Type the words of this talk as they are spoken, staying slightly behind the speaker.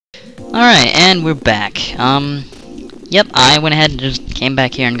Alright, and we're back. Yep, I went ahead and just came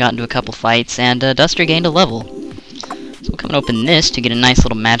back here and got into a couple fights, and Duster gained a level. So we'll come and open this to get a nice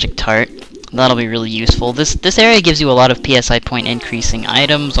little magic tart. That'll be really useful. This area gives you a lot of PSI point increasing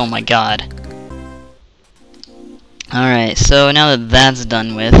items, oh my god. Alright, so now that that's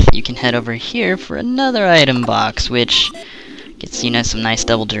done with, you can head over here for another item box, which gets you some nice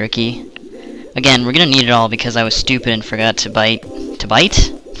double jerky. Again, we're gonna need it all because I was stupid and forgot to bite?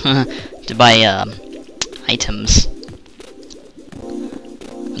 To buy, items.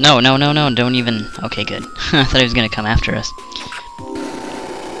 No, don't even... Okay, good. I thought he was gonna come after us.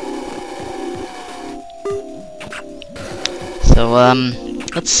 So,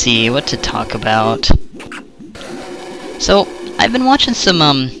 let's see, what to talk about. So, I've been watching some,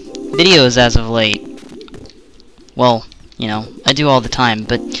 videos as of late. Well, I do all the time,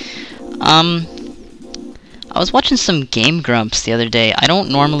 but, I was watching some Game Grumps the other day. I don't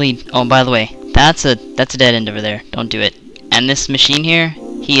normally... Oh, by the way, that's a dead end over there. Don't do it. And this machine here,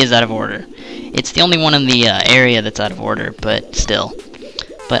 he is out of order. It's the only one in the area that's out of order, but still.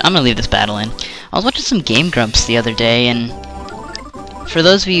 But I'm gonna leave this battle in. I was watching some Game Grumps the other day, and for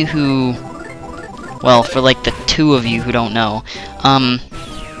those of you who... Well, for like the two of you who don't know,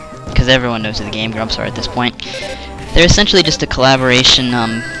 because everyone knows who the Game Grumps are at this point, they're essentially just a collaboration,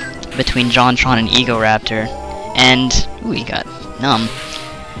 between JonTron and Egoraptor, and ooh, he got numb.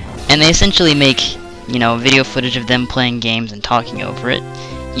 And they essentially make, video footage of them playing games and talking over it.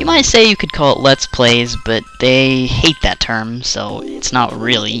 You might say you could call it Let's Plays, but they hate that term, so it's not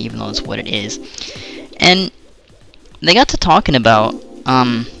really, even though it's what it is. And they got to talking about,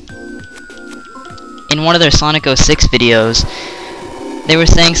 in one of their Sonic 06 videos, they were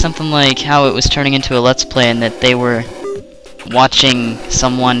saying something like how it was turning into a Let's Play and that they were watching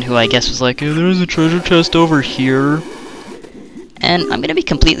someone who I guess was like, hey, there's a treasure chest over here. And I'm gonna be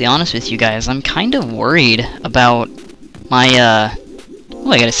completely honest with you guys, I'm kind of worried about my,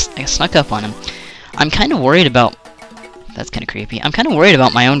 oh, I snuck up on him. I'm kind of worried about... That's kind of creepy. I'm kind of worried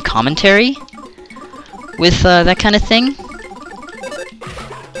about my own commentary with, that kind of thing.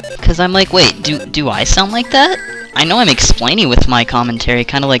 Because I'm like, wait, do I sound like that? I know I'm explaining with my commentary,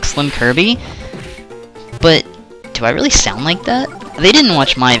 kind of like Slim Kirby, but do I really sound like that? They didn't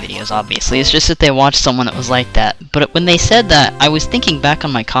watch my videos, obviously, it's just that they watched someone that was like that. But when they said that, I was thinking back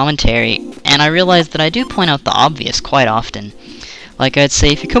on my commentary, and I realized that I do point out the obvious quite often. Like I'd say,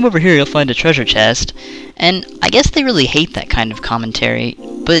 if you come over here, you'll find a treasure chest. And I guess they really hate that kind of commentary,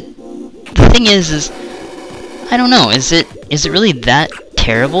 but the thing is I don't know, is it really that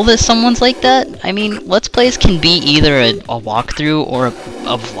terrible that someone's like that? I mean, Let's Plays can be either a walkthrough or a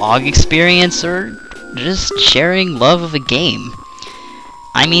vlog experience, or just sharing love of a game.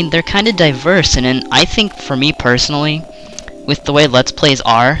 I mean, they're kind of diverse, and I think for me personally, with the way Let's Plays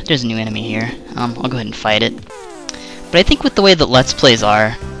are, there's a new enemy here. I'll go ahead and fight it. But I think with the way that Let's Plays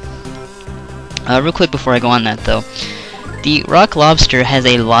are, real quick before I go on that though, the Rock Lobster has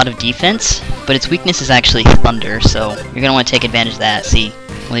a lot of defense, but its weakness is actually Thunder, so you're gonna want to take advantage of that. See,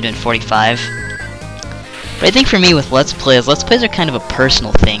 only doing 45. But I think for me with Let's Plays are kind of a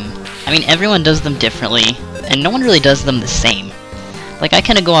personal thing. I mean, everyone does them differently, and no one really does them the same. Like, I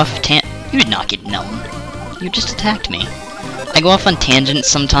kind of go off You did not get numb. You just attacked me. I go off on tangents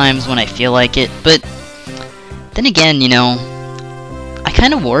sometimes when I feel like it, but then again, I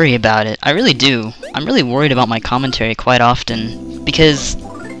kind of worry about it. I really do. I'm really worried about my commentary quite often, because,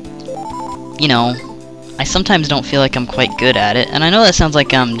 I sometimes don't feel like I'm quite good at it, and I know that sounds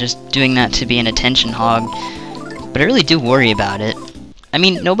like I'm just doing that to be an attention hog, but I really do worry about it. I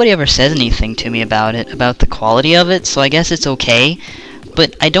mean, nobody ever says anything to me about it, about the quality of it, so I guess it's okay,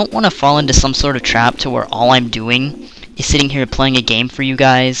 but I don't want to fall into some sort of trap to where all I'm doing is sitting here playing a game for you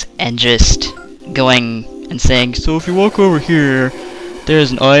guys, and just going and saying, so if you walk over here,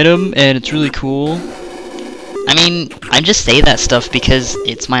 there's an item, and it's really cool. I mean, I just say that stuff because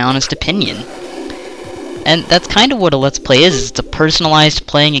it's my honest opinion. And that's kind of what a Let's Play is. It's a personalized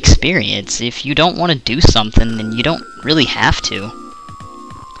playing experience. If you don't want to do something, then you don't really have to.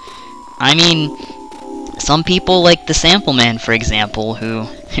 I mean, some people like the Sample Man, for example, who...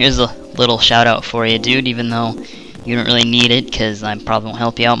 Here's a little shout out for you, dude, even though you don't really need it, because I probably won't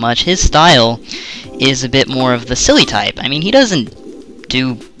help you out much. His style is a bit more of the silly type. I mean, he doesn't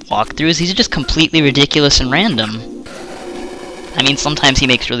do walkthroughs, he's just completely ridiculous and random. I mean, sometimes he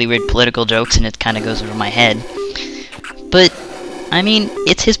makes really weird political jokes and it kind of goes over my head. But, I mean,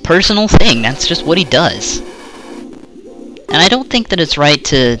 it's his personal thing, that's just what he does. And I don't think that it's right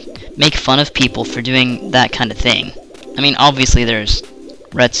to make fun of people for doing that kind of thing. I mean, obviously there's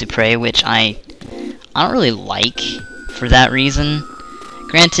Red Supre, which I don't really like for that reason.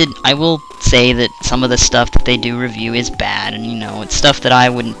 Granted, I will say that some of the stuff that they do review is bad, and you know, it's stuff that I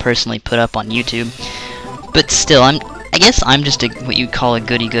wouldn't personally put up on YouTube. But still, I guess I'm just what you'd call a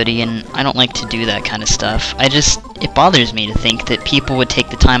goody-goody, and I don't like to do that kind of stuff. It bothers me to think that people would take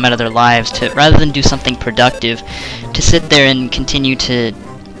the time out of their lives to, rather than do something productive, to sit there and continue to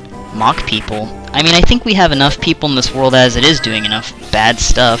mock people. I mean, I think we have enough people in this world as it is doing enough bad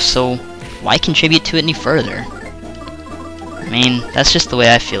stuff, so why contribute to it any further? I mean, that's just the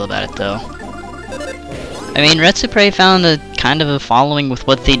way I feel about it, though. I mean, Retsupre found a kind of a following with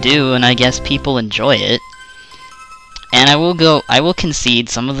what they do, and I guess people enjoy it. And I will concede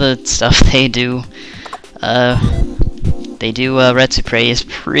some of the stuff they do Retsupre is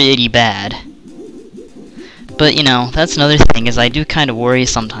pretty bad. But, you know, that's another thing, is I do kind of worry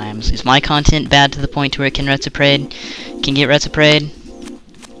sometimes. Is my content bad to the point where it can get Retsupra'd?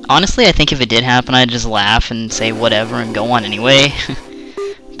 Honestly, I think if it did happen, I'd just laugh and say whatever and go on anyway.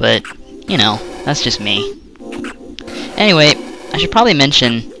 But, you know, that's just me. Anyway, I should probably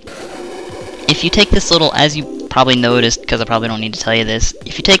mention, if you take this little, as you probably noticed, because I probably don't need to tell you this,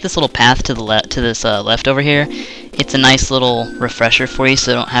 if you take this little path to the left over here, it's a nice little refresher for you,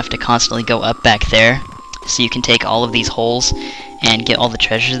 so you don't have to constantly go up back there. So you can take all of these holes and get all the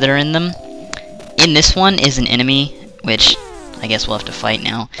treasures that are in them. In this one is an enemy, which I guess we'll have to fight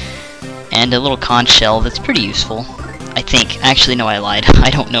now, and a little conch shell that's pretty useful, I think. Actually, no, I lied.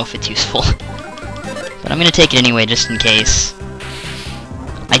 I don't know if it's useful. But I'm gonna take it anyway, just in case.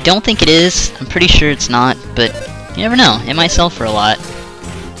 I don't think it is. I'm pretty sure it's not, but you never know. It might sell for a lot.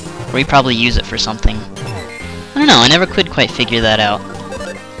 Or we probably use it for something. I don't know, I never could quite figure that out.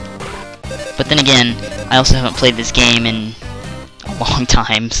 But then again, I also haven't played this game in a long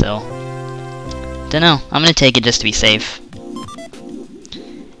time, so dunno. I'm gonna take it just to be safe.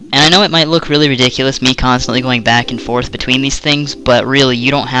 And I know it might look really ridiculous, me constantly going back and forth between these things, but really, you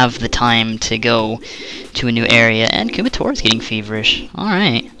don't have the time to go to a new area. And Kumatora is getting feverish.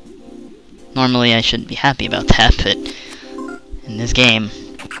 Alright. Normally, I shouldn't be happy about that, but in this game.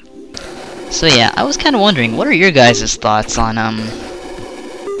 So yeah, I was kind of wondering, what are your guys' thoughts on,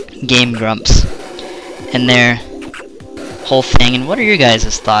 Game Grumps and their whole thing, and what are your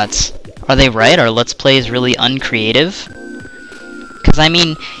guys' thoughts? Are they right? Are Let's Plays really uncreative? Because, I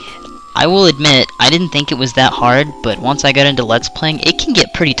mean, I will admit, I didn't think it was that hard, but once I got into Let's Playing, it can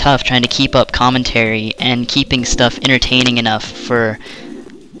get pretty tough trying to keep up commentary and keeping stuff entertaining enough for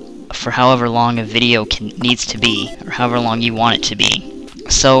however long a video needs to be, or however long you want it to be.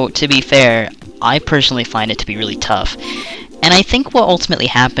 So, to be fair, I personally find it to be really tough. And I think what ultimately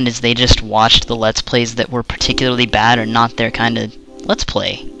happened is they just watched the Let's Plays that were particularly bad or not their kind of Let's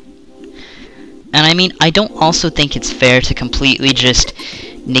Play. And I mean, I don't also think it's fair to completely just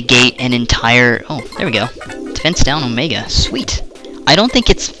negate an entire... Oh, there we go. Defense down Omega. Sweet. I don't think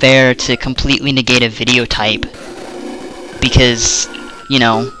it's fair to completely negate a video type because, you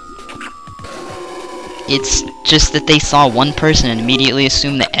know, it's just that they saw one person and immediately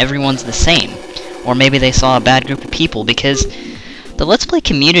assume that everyone's the same. Or maybe they saw a bad group of people, because the Let's Play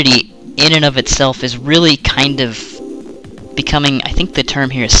community in and of itself is really kind of becoming, I think the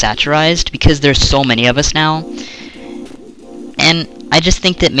term here is saturized, because there's so many of us now. And I just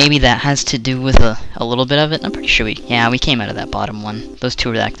think that maybe that has to do with a little bit of it. I'm pretty sure we came out of that bottom one. Those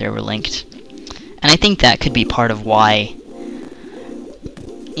two back there were linked. And I think that could be part of why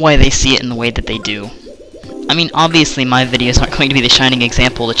they see it in the way that they do. I mean, obviously my videos aren't going to be the shining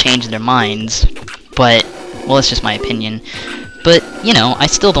example to change their minds, but, well, it's just my opinion. But, you know, I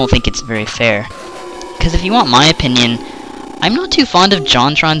still don't think it's very fair. Because if you want my opinion, I'm not too fond of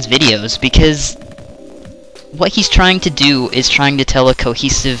JonTron's videos, because what he's trying to do is trying to tell a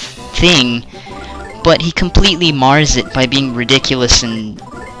cohesive thing, but he completely mars it by being ridiculous and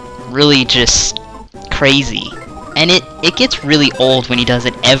really just crazy. And it gets really old when he does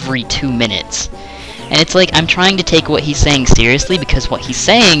it every 2 minutes. And it's like, I'm trying to take what he's saying seriously, because what he's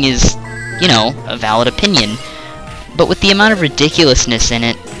saying is, you know, a valid opinion. But with the amount of ridiculousness in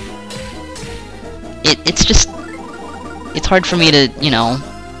it, it's just, it's hard for me to, you know,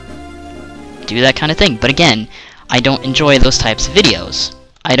 do that kind of thing. But again, I don't enjoy those types of videos.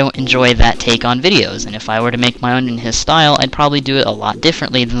 I don't enjoy that take on videos, and if I were to make my own in his style, I'd probably do it a lot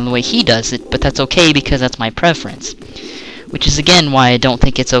differently than the way he does it, but that's okay because that's my preference. Which is again why I don't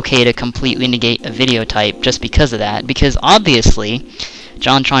think it's okay to completely negate a video type just because of that, because obviously,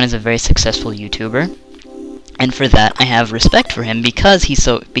 JonTron is a very successful YouTuber, and for that I have respect for him because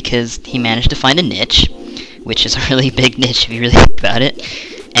he managed to find a niche, which is a really big niche if you really think about it,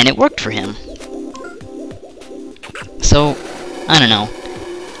 and it worked for him. So, I don't know.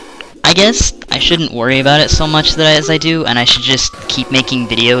 I guess I shouldn't worry about it so much as I do, and I should just keep making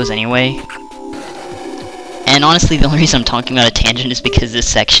videos anyway. And honestly, the only reason I'm talking about a tangent is because this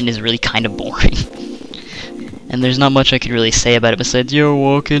section is really kind of boring. And there's not much I could really say about it besides, yo,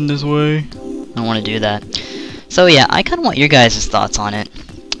 walk in this way. I don't want to do that. So yeah, I kind of want your guys' thoughts on it.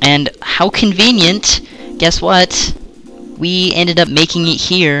 And how convenient, guess what? We ended up making it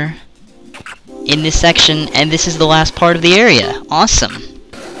here in this section, and this is the last part of the area. Awesome.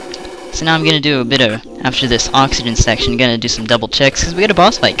 So now I'm going to do a bit of, after this oxygen section, going to do some double checks, because we got a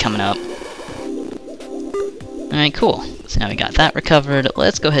boss fight coming up. Alright, cool. So now we got that recovered.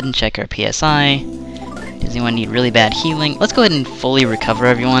 Let's go ahead and check our PSI. Does anyone need really bad healing? Let's go ahead and fully recover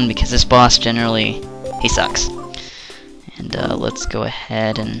everyone, because this boss generally, he sucks. And let's go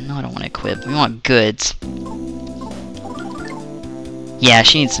ahead and, no, I don't want to equip. We want goods. Yeah,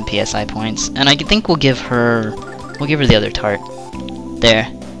 she needs some PSI points. And I think we'll give her the other tart. There.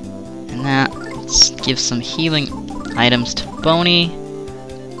 And that, let's give some healing items to Boney.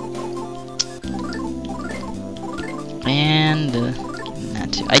 And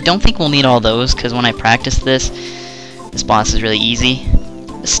that too. I don't think we'll need all those, because when I practice this boss is really easy.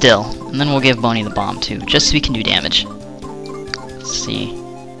 Still. And then we'll give Boney the bomb too, just so we can do damage. Let's see.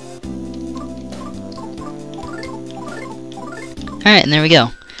 Alright, and there we go.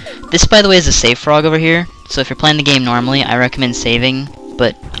 This, by the way, is a save frog over here, so if you're playing the game normally, I recommend saving,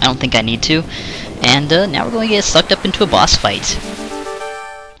 but I don't think I need to. And now we're going to get sucked up into a boss fight.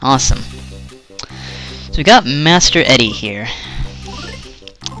 Awesome. So we got Master Eddie here.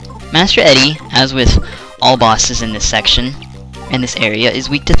 Master Eddie, as with all bosses in this section, in this area, is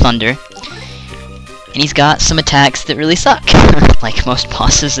weak to thunder. And he's got some attacks that really suck, like most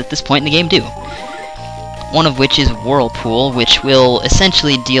bosses at this point in the game do. One of which is Whirlpool, which will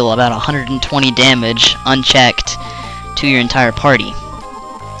essentially deal about 120 damage unchecked to your entire party.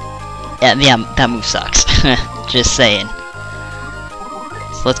 Yeah, that move sucks. Just saying.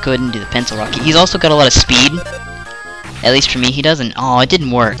 So let's go ahead and do the pencil rocket. He's also got a lot of speed. At least for me, he doesn't. Oh, it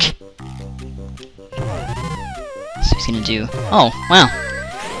didn't work. So he's gonna do... Oh, wow.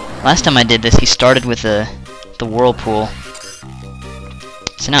 Last time I did this, he started with the Whirlpool.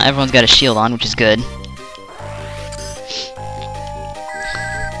 So now everyone's got a shield on, which is good. Do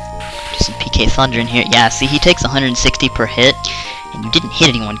some PK Thunder in here. Yeah, see, he takes 160 per hit. And you didn't hit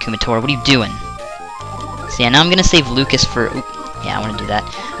anyone, Kumatora. What are you doing? So yeah, now I'm gonna save Lucas for... Ooh, yeah, I want to do that.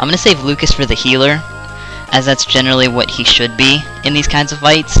 I'm gonna save Lucas for the healer, as that's generally what he should be in these kinds of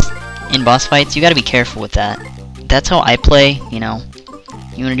fights. In boss fights, you gotta be careful with that. That's how I play, you know.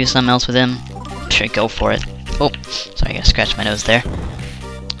 You wanna do something else with him? Sure, go for it. Oh, sorry, I gotta scratch my nose there.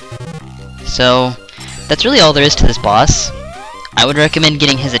 So, that's really all there is to this boss. I would recommend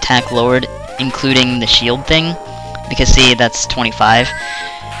getting his attack lowered, including the shield thing, because see, that's 25.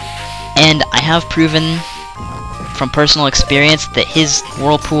 And I have proven from personal experience that his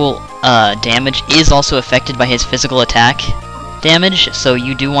Whirlpool damage is also affected by his physical attack damage, so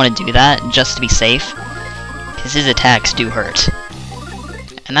you do want to do that just to be safe, because his attacks do hurt.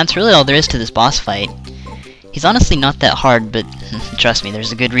 And that's really all there is to this boss fight. He's honestly not that hard, but trust me,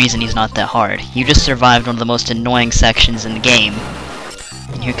 there's a good reason he's not that hard. You just survived one of the most annoying sections in the game.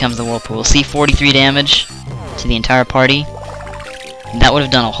 And here comes the Whirlpool. See, 43 damage to the entire party. And that would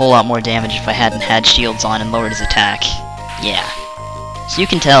have done a whole lot more damage if I hadn't had shields on and lowered his attack. Yeah. So you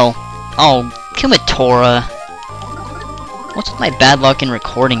can tell... Oh, Kumatora. What's with my bad luck in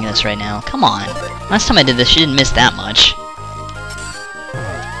recording this right now? Come on. Last time I did this, she didn't miss that much.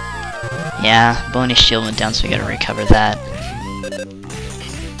 Yeah, bonus shield went down, so we gotta recover that.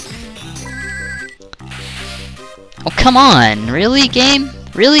 Oh, come on! Really, game?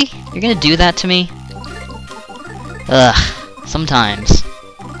 Really? You're gonna do that to me? Ugh. Sometimes.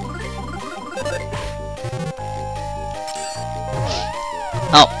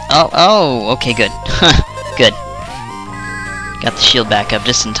 Oh, okay, good. Good. Got the shield back up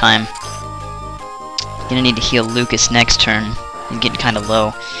just in time. Gonna need to heal Lucas next turn. He's getting kinda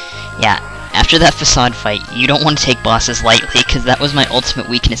low. Yeah, after that facade fight, you don't want to take bosses lightly, because that was my ultimate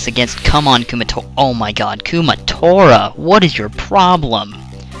weakness against... Come on, Kumatora. Oh my god, Kumatora! What is your problem?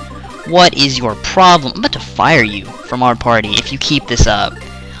 What is your problem? I'm about to fire you from our party if you keep this up.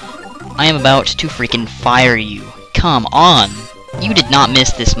 I am about to freaking fire you. Come on! You did not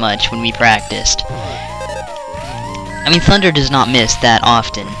miss this much when we practiced. I mean, Thunder does not miss that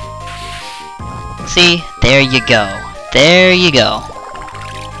often. See? There you go. There you go.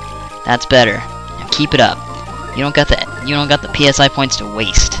 That's better. Now keep it up. You don't got the PSI points to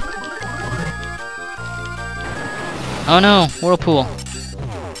waste. Oh no, Whirlpool.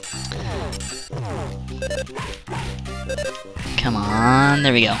 Come on,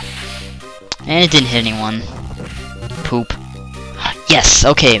 there we go. And it didn't hit anyone. Poop. Yes,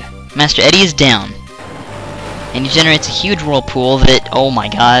 okay. Master Eddie is down. And he generates a huge whirlpool that, oh my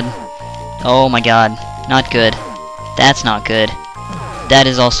god. Oh my god. Not good. That's not good. That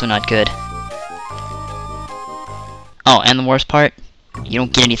is also not good. Oh, and the worst part? You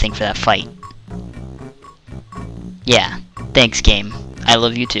don't get anything for that fight. Yeah. Thanks, game. I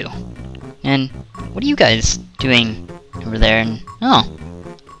love you too. And what are you guys doing over there? And oh.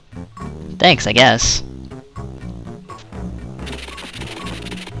 Thanks, I guess.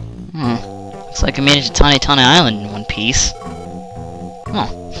 Looks like I made it to Tanetane Island in one piece.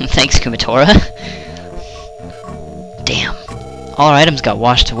 Oh, thanks, Kumatora. Damn. All our items got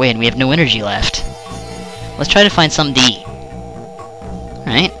washed away and we have no energy left. Let's try to find something to eat.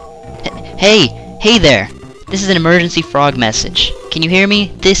 Alright. Hey there! This is an emergency frog message. Can you hear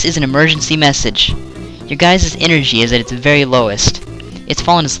me? This is an emergency message. Your guys' energy is at its very lowest. It's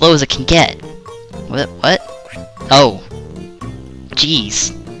fallen as low as it can get. What? Oh.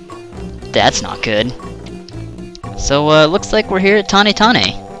 Jeez. That's not good. So, looks like we're here at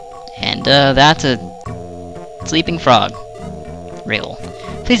Tanetane. And, that's a sleeping frog. Riddle.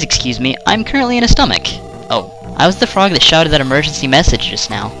 Please excuse me, I'm currently in a stomach. Oh, I was the frog that shouted that emergency message just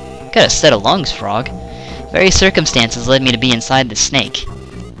now. Got a set of lungs, frog. Various circumstances led me to be inside this snake.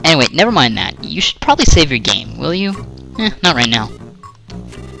 Anyway, never mind that. You should probably save your game, will you? Not right now.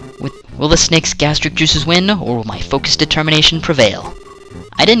 Will the snake's gastric juices win, or will my focused determination prevail?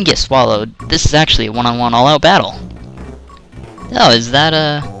 I didn't get swallowed. This is actually a one-on-one all-out battle. Oh, is that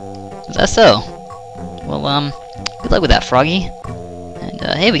so? Well, good luck with that, Froggy. And,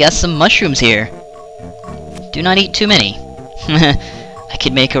 hey, we got some mushrooms here. Do not eat too many. I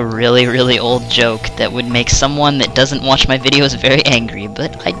could make a really, really old joke that would make someone that doesn't watch my videos very angry,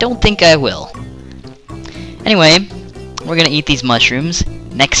 but I don't think I will. Anyway, we're gonna eat these mushrooms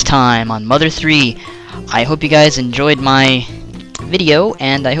next time on Mother 3. I hope you guys enjoyed my video,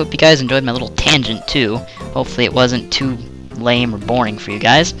 and I hope you guys enjoyed my little tangent too. Hopefully it wasn't too lame or boring for you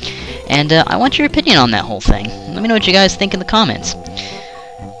guys. And I want your opinion on that whole thing. Let me know what you guys think in the comments.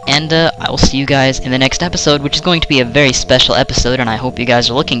 And I will see you guys in the next episode, which is going to be a very special episode, and I hope you guys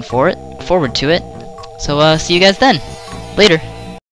are looking forward to it. So see you guys then. Later.